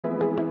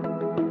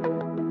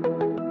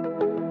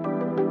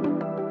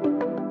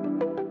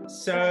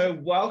So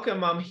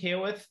welcome, I'm here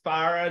with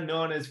Farah,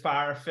 known as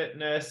Farah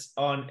Fitness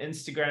on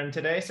Instagram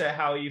today. So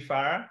how are you,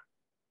 Farah?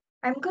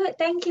 I'm good.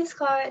 Thank you,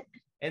 Scott.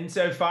 And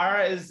so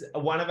Farah is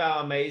one of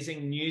our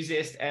amazing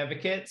Nuzest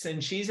advocates,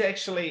 and she's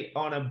actually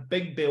on a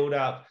big build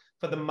up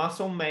for the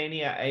Muscle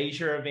Mania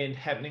Asia event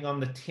happening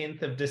on the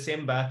 10th of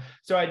December.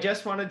 So I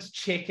just wanted to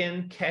check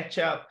in, catch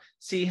up,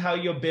 see how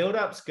your build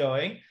up's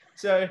going.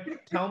 So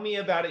tell me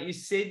about it.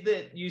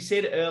 You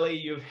said earlier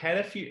you've had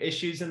a few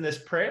issues in this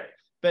prep,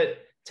 but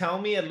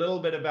tell me a little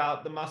bit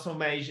about the Muscle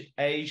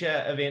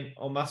Asia event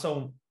or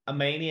Muscle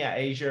Mania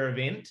Asia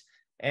event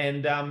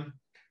and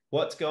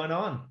what's going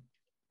on.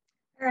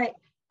 All right.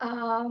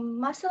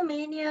 Muscle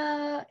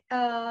Mania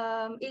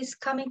is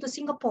coming to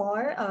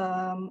Singapore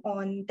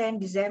on 10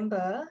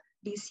 December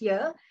this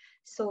year.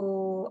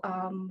 So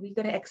we're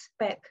going to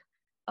expect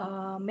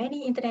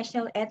many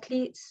international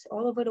athletes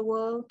all over the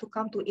world to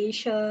come to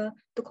Asia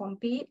to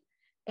compete.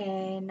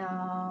 And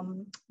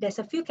there's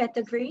a few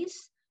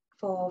categories.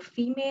 For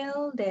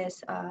female,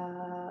 there's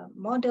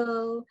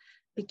model,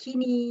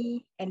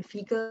 bikini, and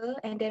figure.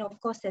 And then, of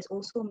course, there's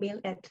also male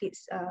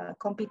athletes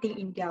competing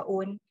in their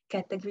own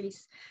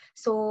categories.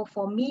 So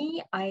for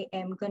me, I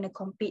am going to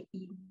compete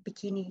in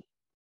bikini.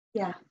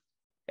 Yeah.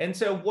 And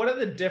so what are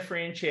the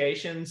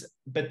differentiations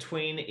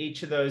between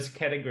each of those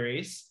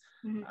categories?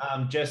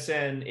 Just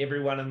so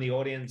everyone in the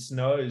audience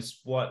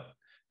knows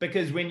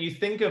because when you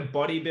think of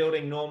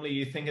bodybuilding, normally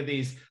you think of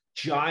these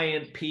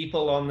giant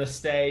people on the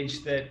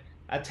stage that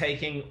are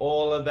taking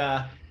all of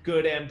the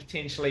good and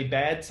potentially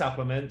bad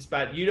supplements,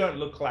 but you don't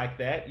look like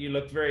that. You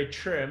look very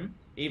trim,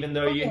 even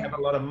though you have a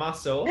lot of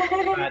muscle,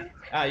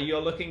 but you're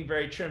looking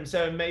very trim.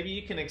 So maybe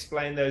you can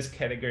explain those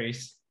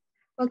categories.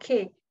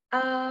 Okay.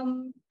 I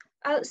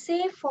would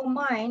say for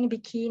mine,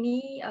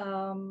 bikini,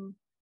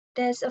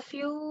 there's a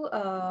few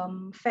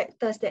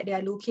factors that they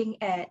are looking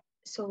at.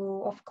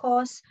 So of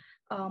course,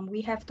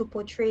 we have to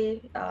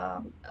portray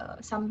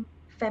some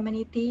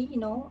femininity,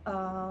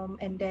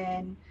 and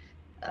then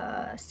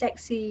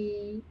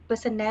sexy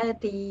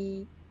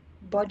personality,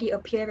 body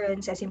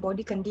appearance, as in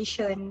body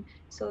condition.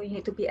 So you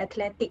need to be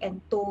athletic and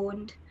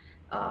toned.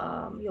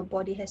 Your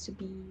body has to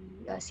be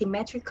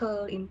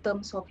symmetrical in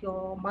terms of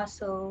your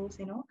muscles,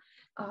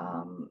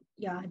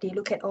 yeah, they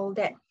look at all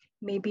that.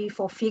 Maybe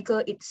for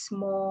figure, it's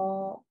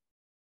more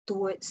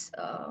towards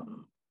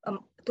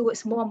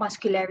more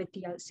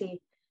muscularity, I would say.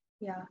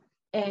 Yeah.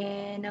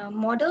 And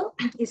model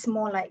is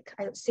more like,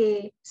 I would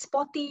say,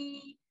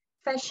 sporty,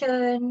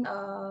 fashion,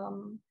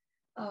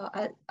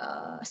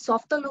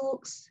 softer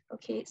looks.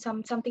 Okay,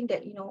 something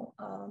that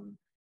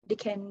they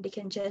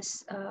can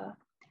just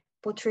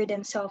portray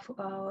themselves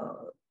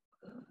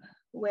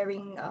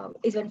wearing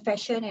even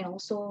fashion and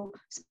also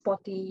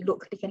sporty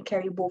look. They can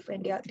carry both,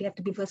 and they have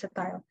to be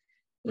versatile.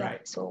 Yeah.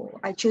 Right. So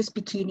I choose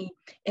bikini,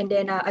 and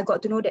then I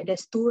got to know that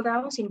there's 2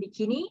 rounds in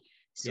bikini.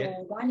 So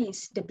one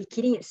is the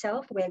bikini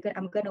itself, where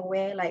I'm gonna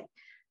wear like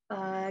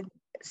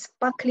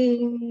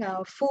sparkling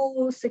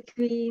full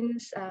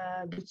sequins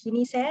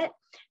bikini set,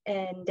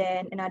 and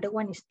then another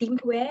one is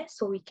themed wear,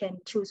 so we can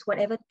choose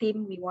whatever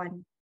theme we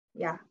want.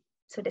 Yeah,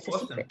 so that's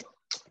awesome. A secret.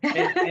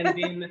 and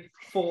then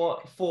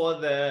for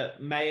the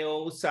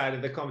male side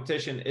of the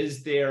competition,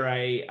 is there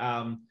a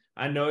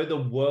I know the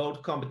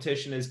world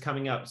competition is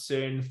coming up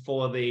soon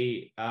for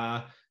the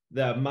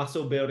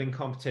muscle building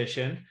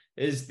competition.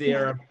 Is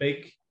there a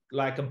big,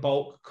 like a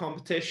bulk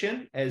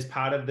competition as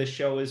part of the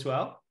show as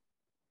well?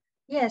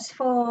 Yes,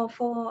 for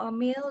a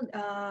male,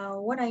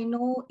 what I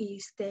know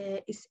is there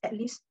is at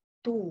least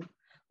 2.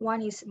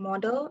 One is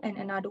model and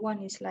another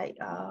one is like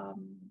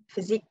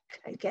physique,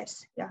 I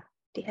guess. Yeah,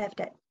 they have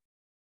that.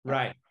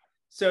 Right.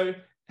 So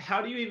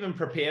how do you even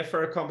prepare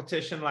for a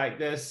competition like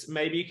this?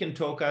 Maybe you can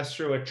talk us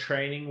through a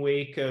training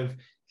week of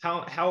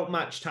how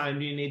much time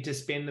do you need to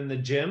spend in the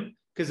gym?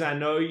 Because I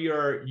know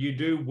you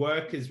do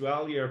work as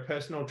well. You're a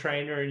personal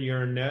trainer and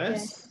you're a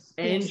nurse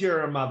and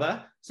you're a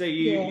mother. So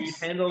you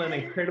handle an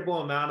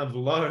incredible amount of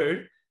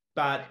load,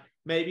 but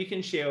maybe you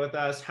can share with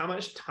us how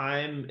much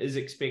time is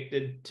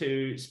expected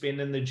to spend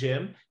in the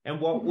gym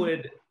and what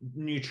would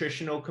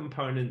nutritional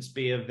components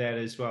be of that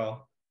as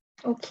well?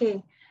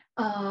 Okay.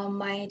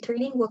 My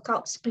training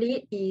workout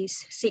split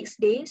is 6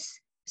 days.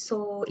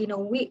 So in a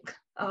week,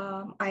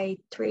 I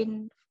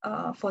train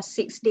for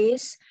 6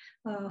 days,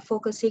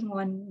 focusing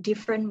on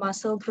different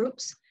muscle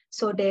groups.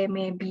 So there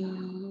may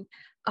be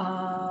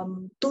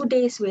 2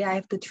 days where I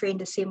have to train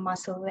the same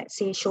muscle, let's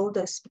say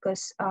shoulders,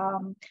 because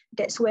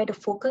that's where the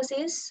focus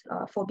is.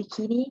 For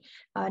bikini,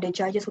 the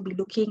judges will be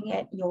looking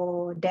at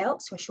your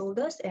delts, your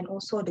shoulders, and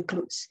also the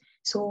glutes.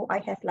 So I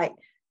have like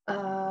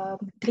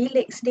 3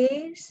 legs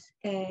days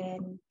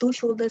and 2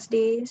 shoulders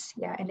days,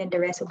 yeah, and then the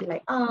rest will be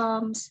like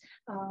arms.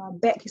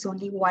 Back is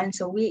only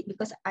once a week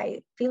because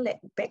I feel like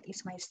back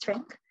is my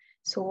strength,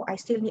 so I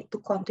still need to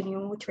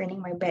continue training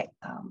my back,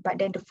 but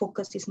then the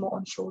focus is more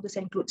on shoulders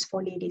and glutes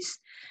for ladies.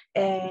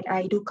 And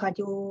I do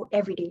cardio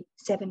every day,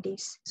 7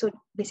 days, so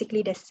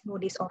basically there's no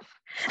days off.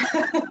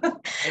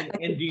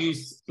 And do you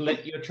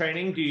split your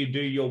training? Do you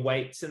do your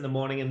weights in the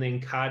morning and then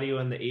cardio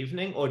in the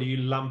evening, or do you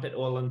lump it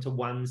all into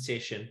one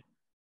session?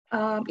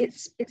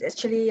 It's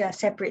actually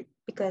separate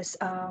because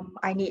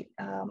I need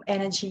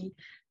energy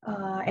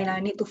and I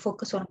need to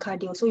focus on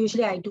cardio. So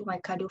usually I do my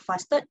cardio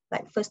fasted,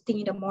 like first thing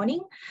in the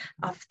morning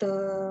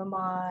after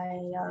my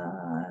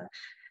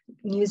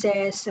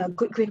Nuzest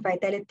Good Green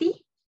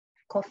Vitality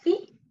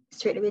coffee.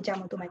 Straight away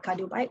jump onto my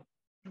cardio bike,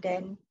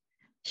 then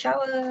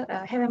shower,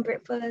 have my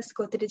breakfast,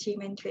 go to the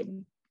gym and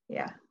train.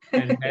 Yeah.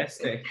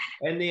 Fantastic.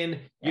 And then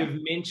Yeah.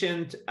 you've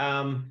mentioned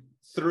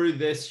through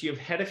this, you've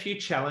had a few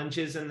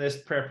challenges in this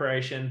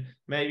preparation.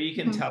 Maybe you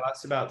can tell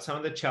us about some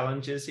of the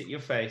challenges that you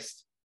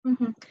faced.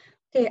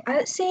 Okay, I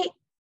would say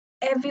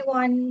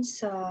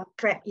everyone's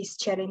prep is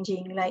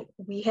challenging. Like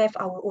we have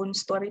our own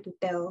story to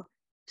tell.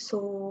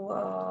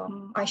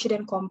 So I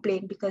shouldn't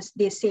complain because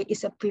they say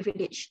it's a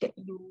privilege that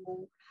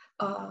you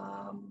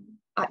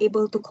are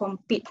able to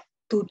compete.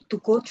 To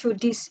go through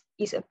this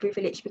is a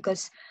privilege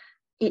because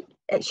it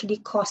actually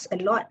costs a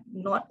lot,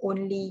 not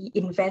only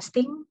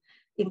investing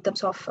in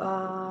terms of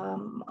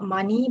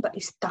money, but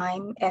it's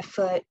time,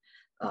 effort,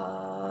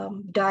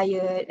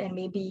 diet, and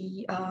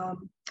maybe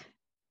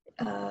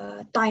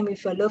time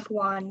with your loved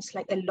ones.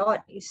 Like a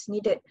lot is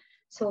needed.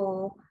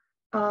 So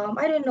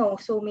I don't know.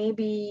 So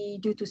maybe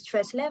due to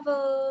stress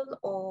level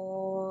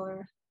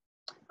or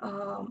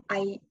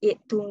I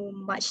ate too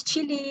much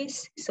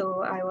chilies,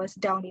 so I was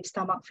down with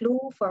stomach flu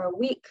for a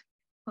week.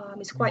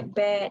 It's quite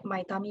bad.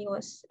 My tummy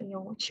was,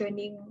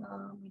 churning,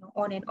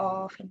 on and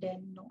off, and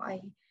then,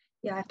 I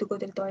have to go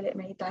to the toilet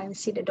many times,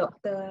 see the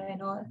doctor,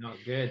 and all. Not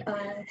good.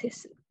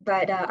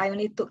 But I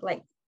only took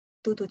like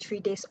 2 to 3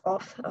 days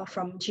off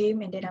from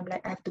gym, and then I'm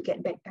like, I have to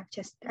get back. I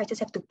just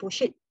have to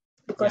push it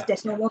because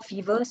there's no more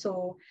fever,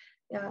 so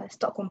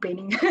stop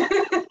complaining.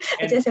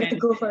 I just have to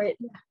go for it.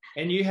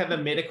 And you have a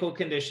medical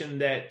condition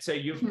that, so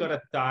you've got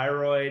a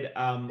thyroid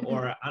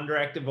or an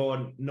underactive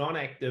or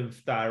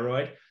non-active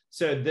thyroid.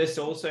 So this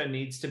also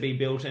needs to be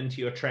built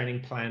into your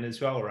training plan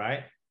as well,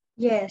 right?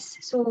 Yes.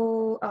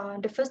 So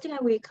the first thing I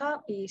wake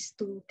up is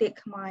to take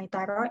my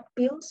thyroid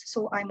pills.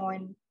 So I'm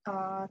on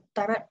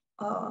thyroid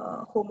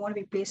hormone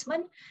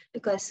replacement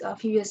because a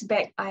few years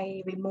back,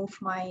 I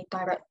removed my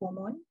thyroid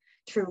hormone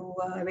through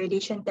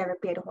radiation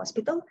therapy at the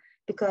hospital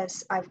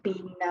because I've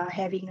been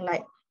having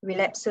like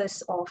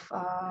relapses of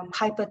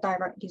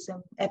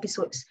hyperthyroidism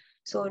episodes.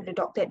 So the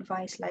doctor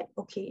advised like,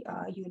 okay,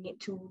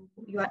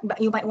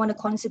 you might want to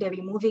consider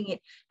removing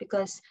it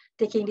because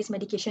taking this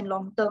medication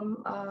long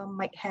term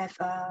might have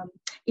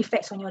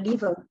effects on your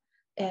liver.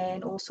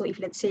 And also if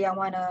let's say I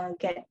want to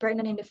get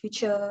pregnant in the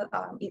future,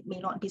 it may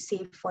not be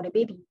safe for the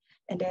baby.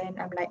 And then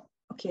I'm like,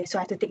 okay, so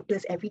I have to take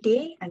pills every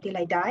day until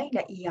I die?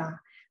 Like, yeah.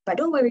 But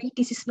don't worry,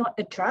 this is not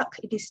a drug.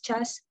 It is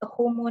just a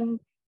hormone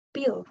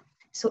pill.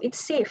 So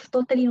it's safe,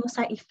 totally no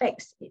side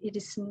effects. It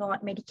is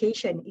not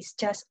medication. It's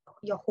just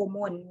your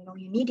hormone.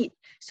 You need it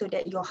so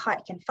that your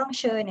heart can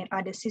function and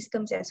other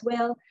systems as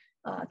well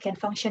can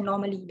function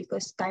normally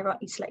because thyroid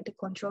is like the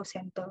control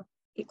center.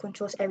 It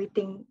controls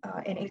everything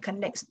and it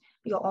connects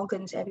your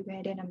organs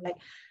everywhere. Then I'm like,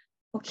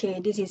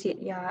 okay, this is it.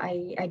 Yeah,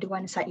 I do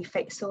want side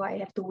effects. So I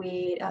have to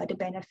weigh the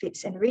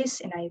benefits and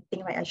risks. And I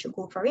think like I should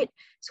go for it.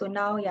 So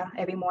now,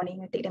 every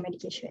morning I take the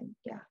medication.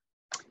 Yeah.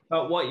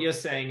 But what you're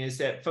saying is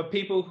that for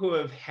people who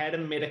have had a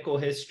medical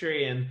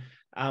history, and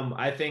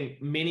I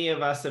think many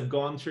of us have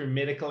gone through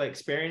medical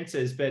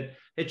experiences, but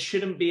it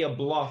shouldn't be a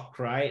block,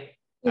 right?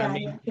 Yeah, I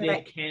mean, there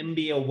right. can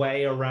be a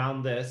way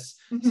around this.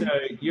 So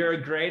you're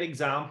a great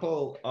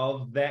example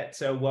of that.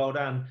 So well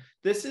done.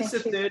 This is the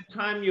third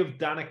time you've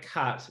done a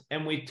cut.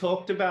 And we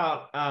talked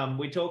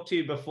to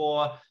you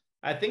before,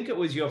 I think it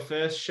was your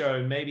first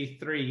show, maybe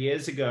 3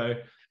 years ago.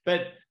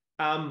 But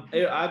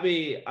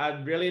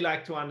I'd really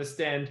like to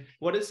understand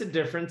what is the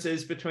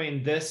differences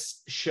between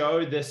this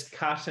show, this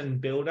cut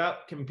and build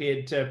up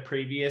compared to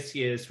previous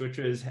years, which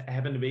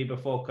happened to be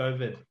before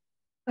COVID.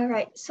 All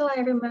right. So I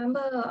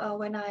remember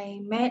when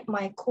I met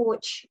my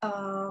coach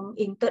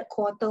in third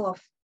quarter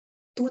of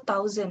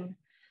 2000,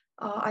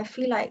 I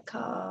feel like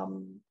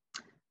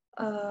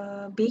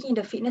being in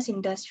the fitness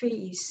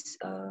industry is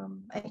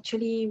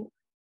actually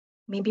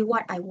maybe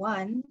what I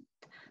want.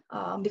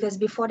 Because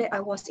before that, I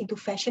was into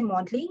fashion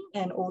modeling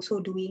and also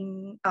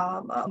doing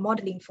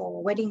modeling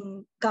for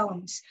wedding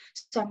gowns.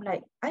 So I'm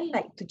like, I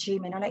like to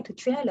gym and I like to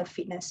train. I love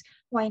fitness.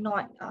 Why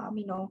not?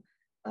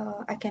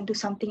 I can do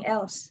something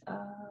else.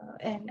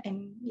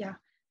 And yeah.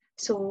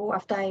 So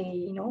after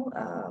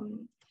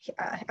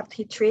after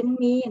he trained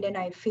me, and then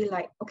I feel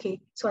like, okay,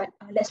 so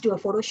let's do a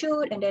photo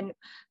shoot, and then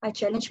I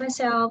challenge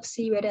myself,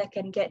 see whether I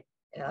can get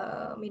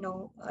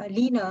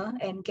leaner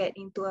and get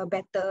into a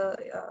better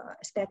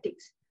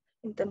aesthetics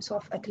in terms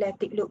of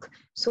athletic look.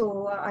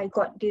 So I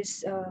got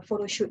this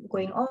photo shoot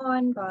going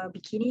on,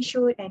 bikini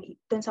shoot, and it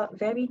turns out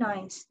very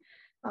nice.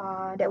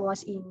 That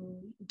was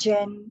in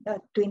Jan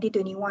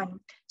 2021.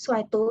 So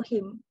I told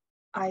him,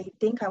 I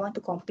think I want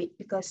to compete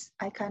because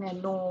I kind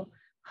of know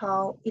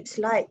how it's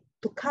like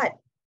to cut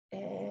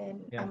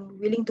and I'm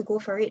willing to go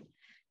for it.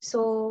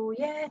 So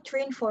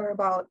trained for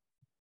about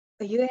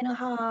a year and a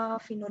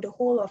half. The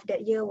whole of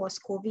that year was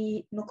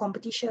COVID, no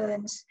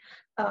competitions.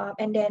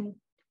 And then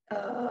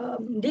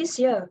this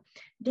year.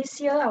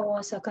 This year, I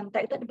was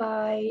contacted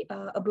by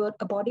a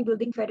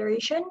bodybuilding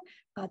federation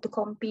to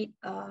compete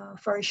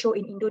for a show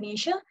in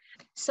Indonesia.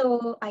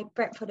 So I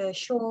prepped for the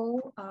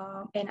show,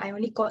 and I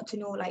only got to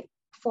know like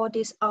 4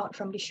 days out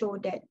from the show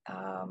that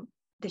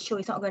the show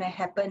is not going to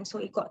happen, so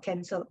it got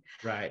cancelled.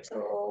 Right.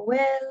 So,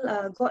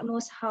 well, God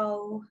knows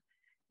how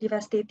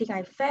devastating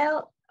I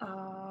felt.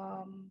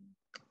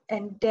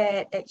 And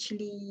that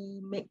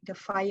actually made the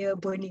fire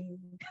burning.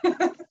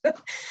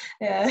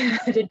 Yeah,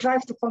 the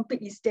drive to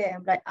compete is there.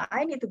 I'm like,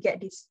 I need to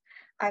get this.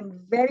 I'm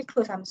very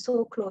close. I'm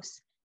so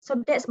close. So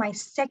that's my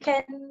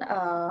second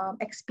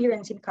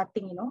experience in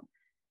cutting, you know.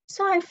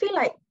 So I feel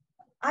like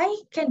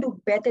I can do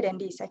better than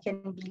this. I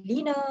can be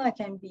leaner. I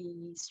can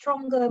be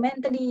stronger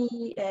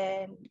mentally,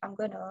 and I'm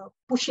gonna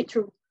push it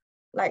through.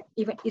 Like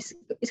even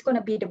it's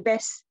gonna be the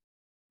best,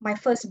 my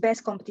first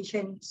best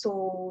competition.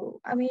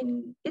 So I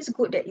mean, it's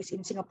good that it's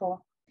in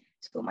Singapore.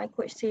 So my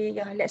coach say,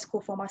 yeah, let's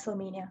go for Muscle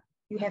Mania.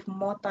 You have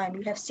more time.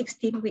 You have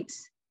 16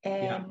 weeks,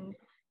 Yeah. and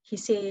he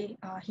say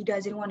he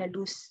doesn't want to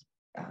lose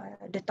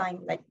the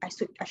time. Like I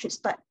should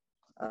start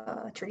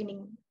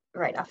training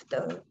right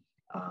after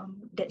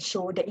that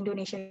show, the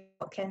Indonesia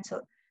got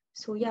cancelled.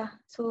 So yeah,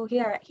 so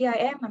here I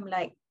am. I'm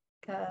like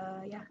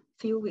yeah,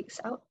 few weeks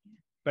out.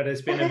 But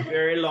it's been a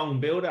very long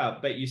build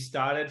up, but you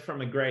started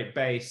from a great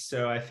base.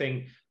 So I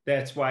think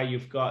that's why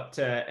you've got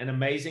an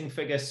amazing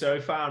figure so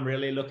far. I'm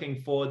really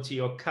looking forward to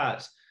your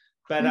cut.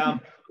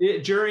 But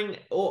during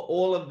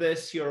all of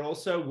this, you're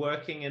also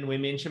working, and we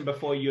mentioned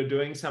before, you're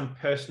doing some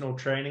personal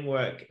training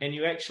work, and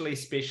you actually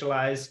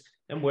specialize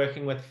in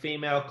working with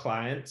female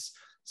clients.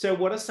 So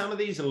what are some of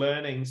these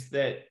learnings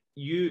that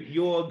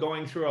you're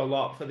going through a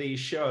lot for these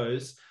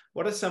shows?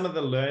 What are some of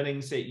the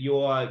learnings that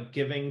you're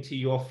giving to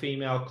your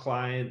female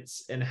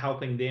clients and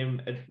helping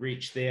them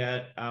reach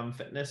their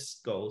fitness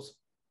goals?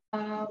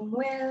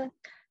 Well,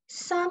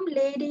 some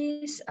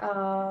ladies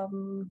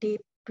they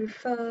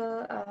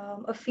prefer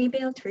a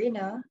female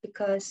trainer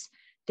because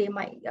they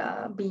might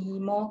be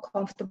more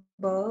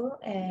comfortable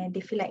and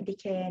they feel like they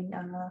can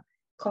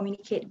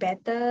communicate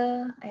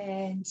better.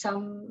 And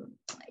some,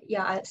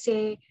 yeah, I'd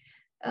say,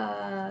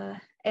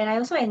 and I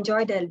also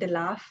enjoy the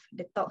laugh,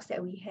 the talks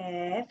that we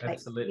have, like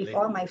with Absolutely.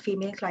 all my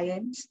female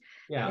clients.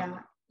 Yeah.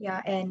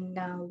 Yeah, and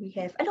we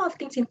have a lot of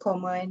things in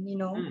common, you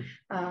know.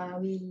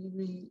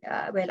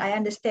 Well, I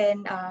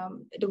understand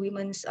the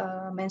women's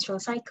menstrual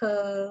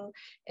cycle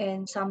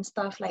and some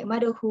stuff like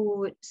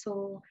motherhood.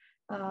 So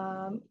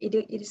it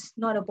is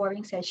not a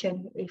boring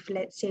session. If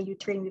let's say you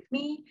train with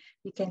me,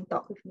 you can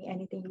talk with me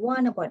anything you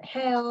want about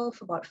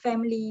health, about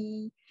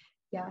family.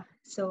 Yeah,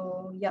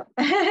 so yep.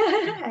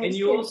 And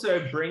you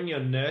also bring your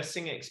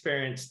nursing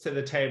experience to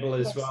the table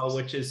as well,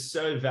 which is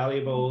so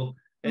valuable.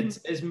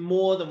 It's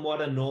more than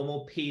what a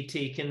normal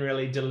PT can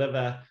really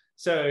deliver.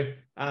 So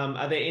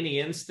are there any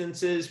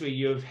instances where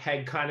you've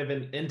had kind of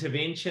an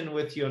intervention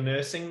with your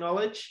nursing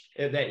knowledge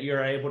that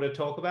you're able to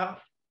talk about?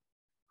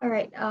 All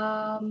right.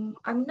 I'm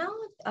now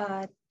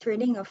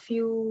training a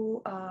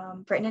few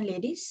pregnant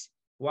ladies.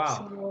 Wow.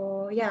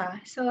 So yeah,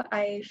 so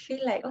I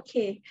feel like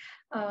okay,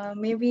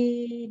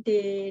 maybe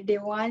they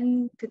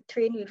want to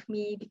train with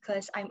me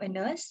because I'm a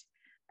nurse,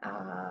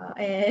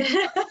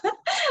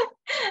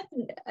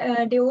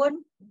 and they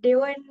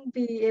won't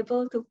be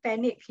able to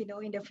panic, you know,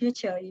 in the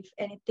future if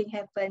anything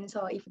happens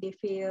or if they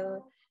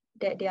feel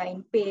that they are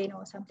in pain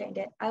or something like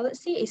that. I would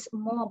say it's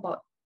more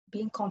about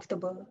being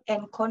comfortable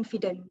and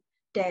confident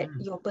that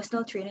your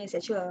personal trainer is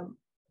actually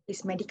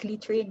is medically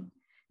trained.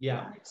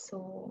 Yeah.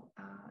 So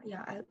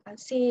yeah, I'll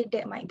say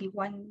that might be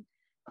one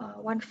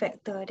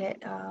factor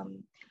that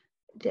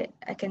that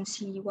I can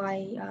see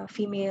why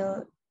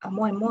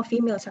more and more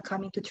females are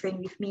coming to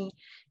train with me.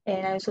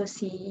 And I also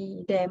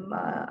see them,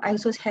 I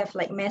also have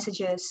like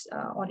messages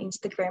on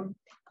Instagram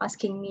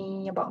asking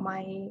me about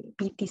my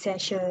PT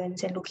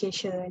sessions and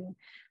location.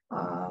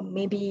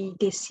 Maybe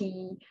they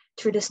see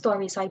through the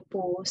stories I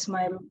post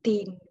my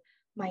routine,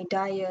 my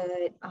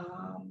diet,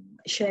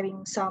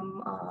 sharing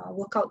some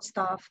workout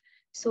stuff.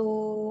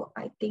 So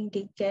I think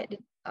they get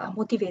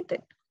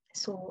motivated.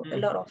 So a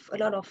lot of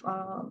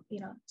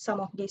you know,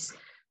 some of these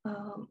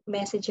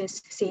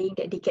messages saying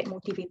that they get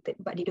motivated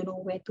but they don't know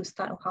where to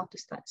start or how to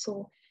start.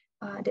 So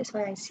that's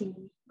why I see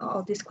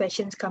all these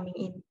questions coming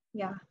in.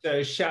 Yeah.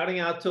 So shouting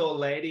out to all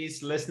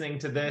ladies listening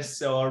to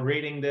this or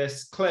reading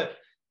this clip,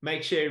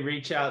 make sure you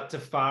reach out to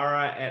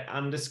Farah at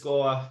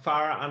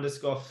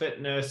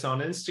Farah_fit_nurse on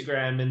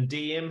Instagram and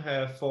DM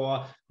her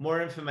for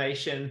more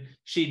information.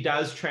 She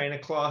does train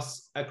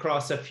across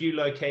a few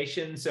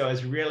locations, so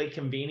it's really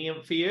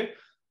convenient for you,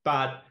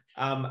 but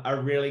a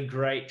really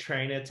great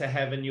trainer to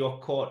have in your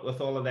court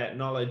with all of that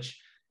knowledge.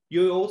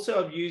 You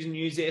also have used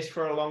Nuzest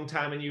for a long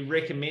time and you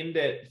recommend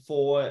it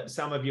for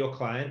some of your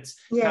clients.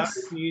 Yes. How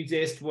does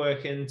Nuzest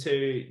work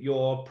into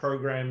your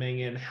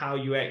programming and how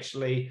you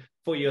actually,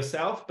 for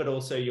yourself, but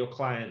also your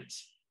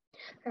clients?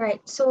 All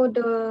right. So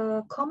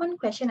the common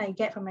question I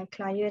get from my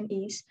client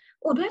is,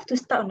 oh, do I have to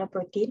start on a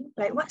protein?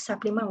 Like what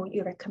supplement would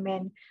you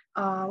recommend?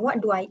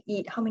 What do I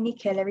eat? How many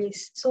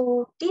calories?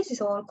 So this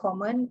is all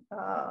common.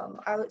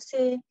 I would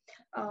say,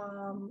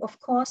 of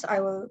course, I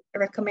will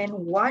recommend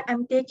what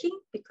I'm taking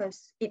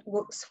because it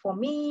works for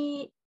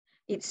me.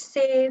 It's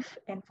safe,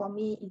 and for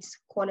me, it's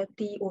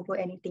quality over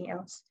anything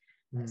else.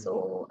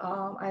 So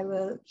I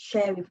will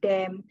share with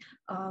them.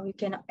 You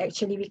can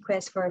actually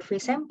request for a free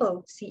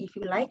sample, see if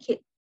you like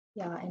it.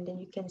 Yeah, and then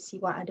you can see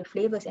what are the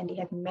flavors, and they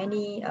have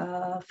many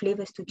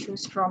flavors to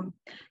choose from.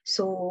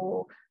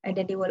 So, and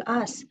then they will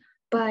ask,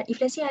 but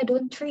if let's say I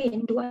don't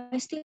train, do I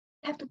still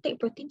have to take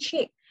protein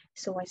shake?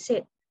 So I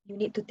said, you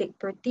need to take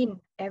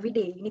protein every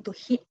day. You need to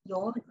hit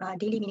your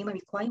daily minimum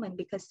requirement,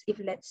 because if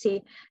let's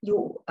say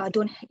you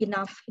don't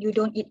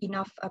eat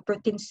enough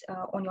proteins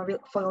for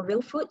your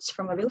real foods,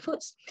 from your real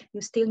foods,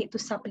 you still need to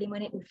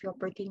supplement it with your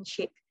protein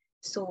shake.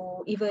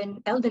 So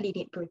even elderly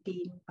need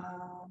protein,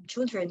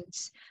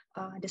 children's,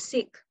 the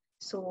sick.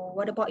 So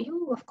what about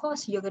you? Of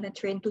course, you're gonna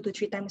train 2 to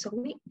 3 times a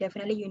week.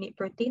 Definitely, you need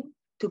protein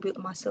to build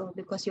muscle,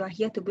 because you are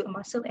here to build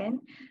muscle and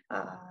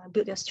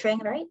build your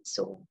strength, right?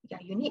 So yeah,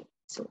 you need.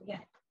 So yeah,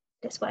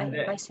 that's what I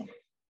advise him.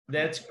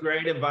 That's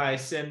great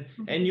advice. And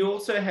you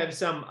also have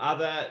some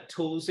other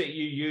tools that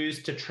you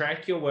use to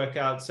track your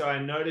workouts. So I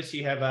notice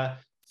you have a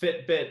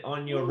Fitbit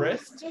on your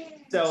wrist. Yes.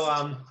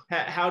 So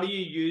how do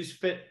you use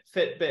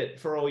Fitbit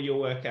for all your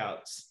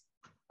workouts?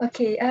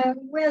 Okay,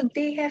 well,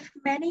 they have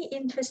many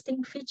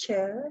interesting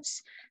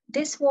features.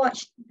 This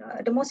watch,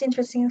 the most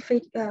interesting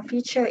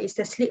feature is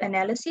the sleep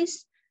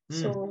analysis.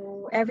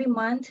 So every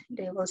month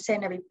they will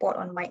send a report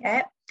on my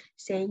app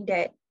saying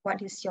that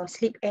what is your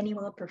sleep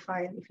animal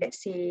profile. If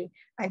let's say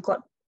I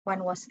got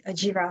one was a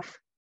giraffe.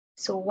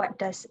 So what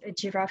does a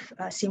giraffe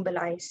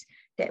symbolize?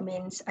 That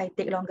means I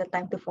take longer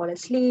time to fall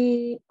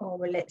asleep,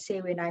 or let's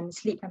say when I'm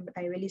asleep,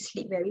 I really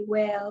sleep very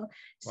well.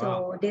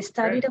 So wow, they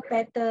study the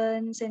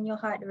patterns and your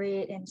heart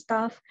rate and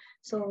stuff.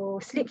 So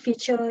sleep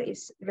feature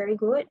is very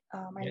good.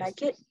 I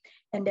like it.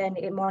 And then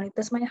it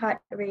monitors my heart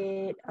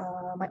rate,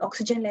 my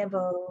oxygen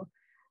level,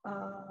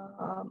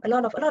 a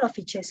lot of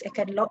features. I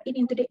can log in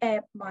into the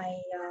app, my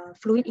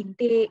fluid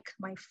intake,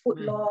 my food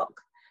log,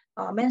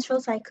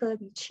 menstrual cycle,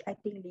 which I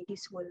think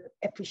ladies will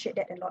appreciate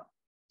that a lot.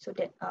 So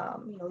that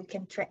you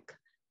can track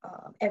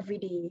every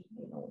day,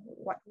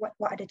 what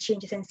are the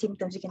changes and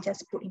symptoms you can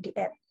just put in the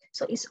app.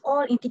 So it's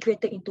all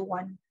integrated into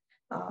one.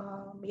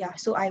 Yeah,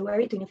 so I wear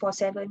it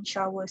 24/7,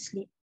 shower,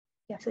 sleep.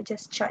 Yeah, so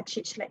just charge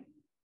it like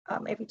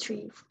every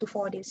 3 to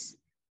 4 days.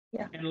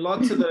 Yeah. And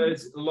lots of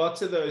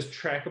those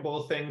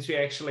trackable things we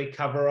actually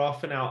cover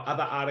off in our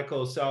other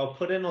articles. So I'll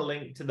put in a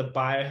link to the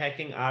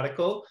biohacking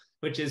article,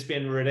 which has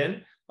been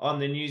written on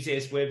the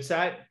Nuzest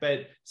website.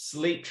 But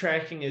sleep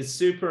tracking is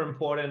super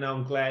important.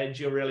 I'm glad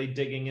you're really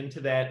digging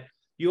into that.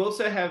 You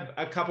also have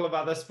a couple of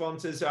other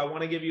sponsors, so I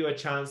want to give you a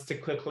chance to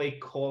quickly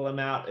call them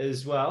out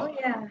as well. Oh,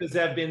 yeah. Because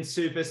they've been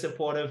super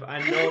supportive. I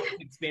know it's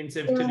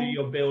expensive to do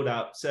your build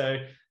up. So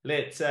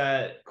let's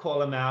call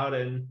them out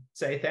and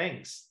say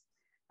thanks.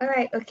 All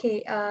right,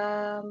 okay.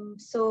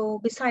 So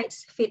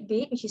besides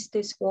Fitbit, which is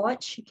this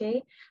watch,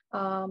 okay,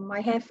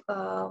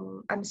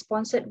 I'm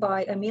sponsored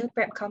by a meal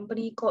prep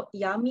company called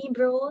Yummy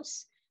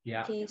Bros.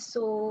 Yeah. Okay,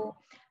 so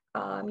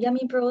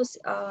Yummy Bros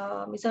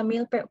is a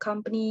meal prep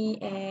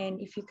company, and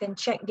if you can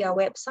check their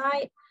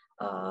website,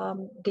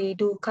 they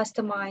do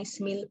customized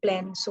meal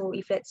plan. So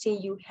if let's say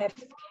you have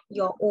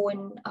your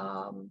own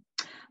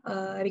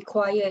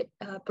required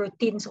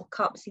proteins or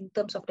carbs in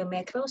terms of the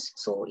macros,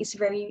 so it's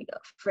very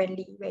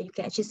friendly, where you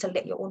can actually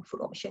select your own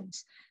food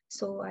options.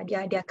 So they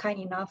are kind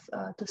enough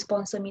to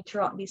sponsor me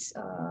throughout this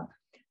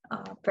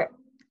prep,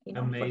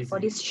 for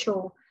this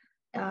show.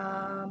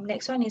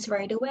 Next one is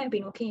Riderwear. I've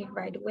been working with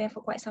Riderwear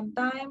for quite some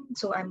time,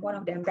 so I'm one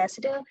of the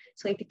ambassador.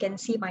 So if you can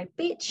see my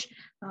page,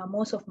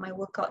 most of my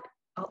workout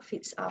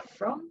outfits are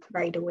from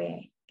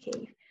Riderwear.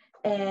 Okay,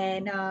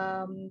 and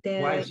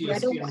why is your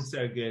skin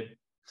so good?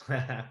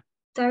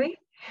 Sorry?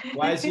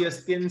 Why is your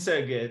skin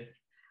so good?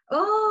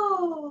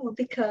 Oh,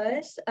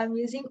 because I'm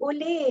using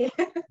Olay.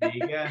 There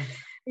you go.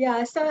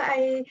 Yeah, so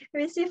I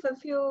received a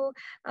few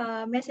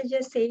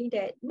messages saying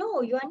that,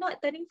 no, you are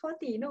not turning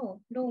 40. No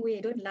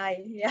way, don't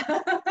lie. Yeah.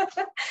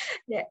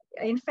 Yeah.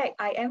 In fact,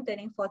 I am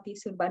turning 40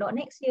 soon, but not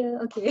next year.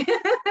 Okay.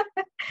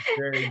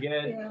 Very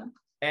good. Yeah.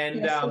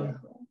 And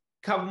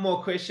couple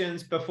more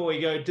questions before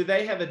we go. Do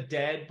they have a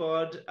dad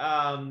bod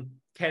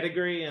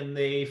category in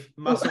the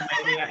Muscle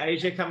Mania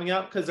Asia coming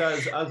up? Because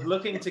I was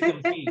looking to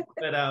compete,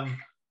 but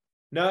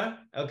no?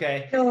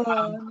 Okay. No.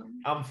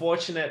 I'm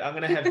fortunate. I'm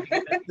going to have to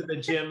get into the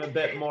gym a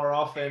bit more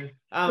often.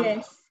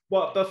 Yes.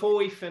 Before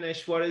we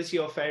finish, what is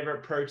your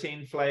favorite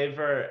protein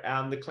flavor?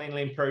 The Clean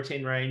Lean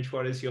protein range,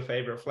 what is your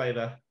favorite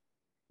flavor?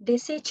 They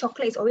say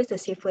chocolate is always the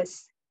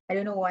safest. I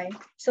don't know why.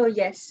 So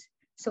yes.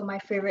 So my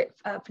favorite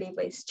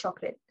flavor is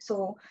chocolate.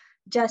 So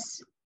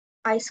just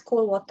ice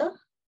cold water.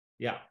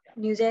 Yeah.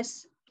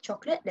 Nuzest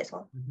chocolate. That's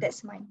all.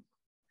 That's mine.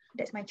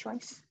 That's my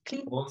choice.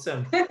 Clean.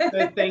 Awesome.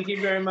 So thank you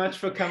very much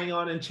for coming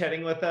on and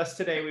chatting with us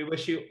today. We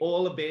wish you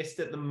all the best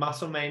at the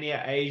Muscle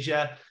Mania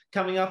Asia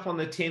coming up on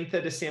the 10th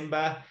of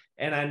December.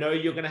 And I know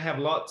you're going to have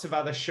lots of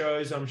other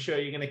shows. I'm sure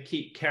you're going to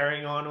keep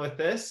carrying on with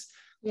this.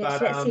 Yes,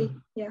 But let's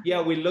see.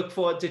 yeah, we look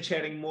forward to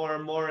chatting more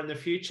and more in the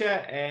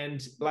future.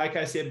 And like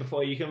I said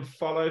before, you can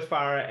follow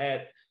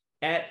Farah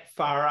at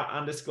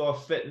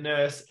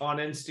Farah_fit_nurse on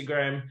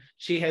Instagram.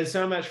 She has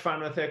so much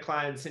fun with her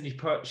clients, and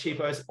she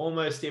posts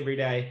almost every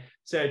day.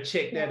 So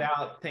check that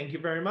out. Thank you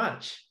very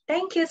much.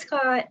 Thank you,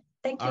 Scott.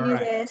 Thank you, All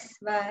right. Nuzest.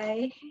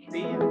 Bye.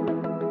 See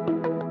you.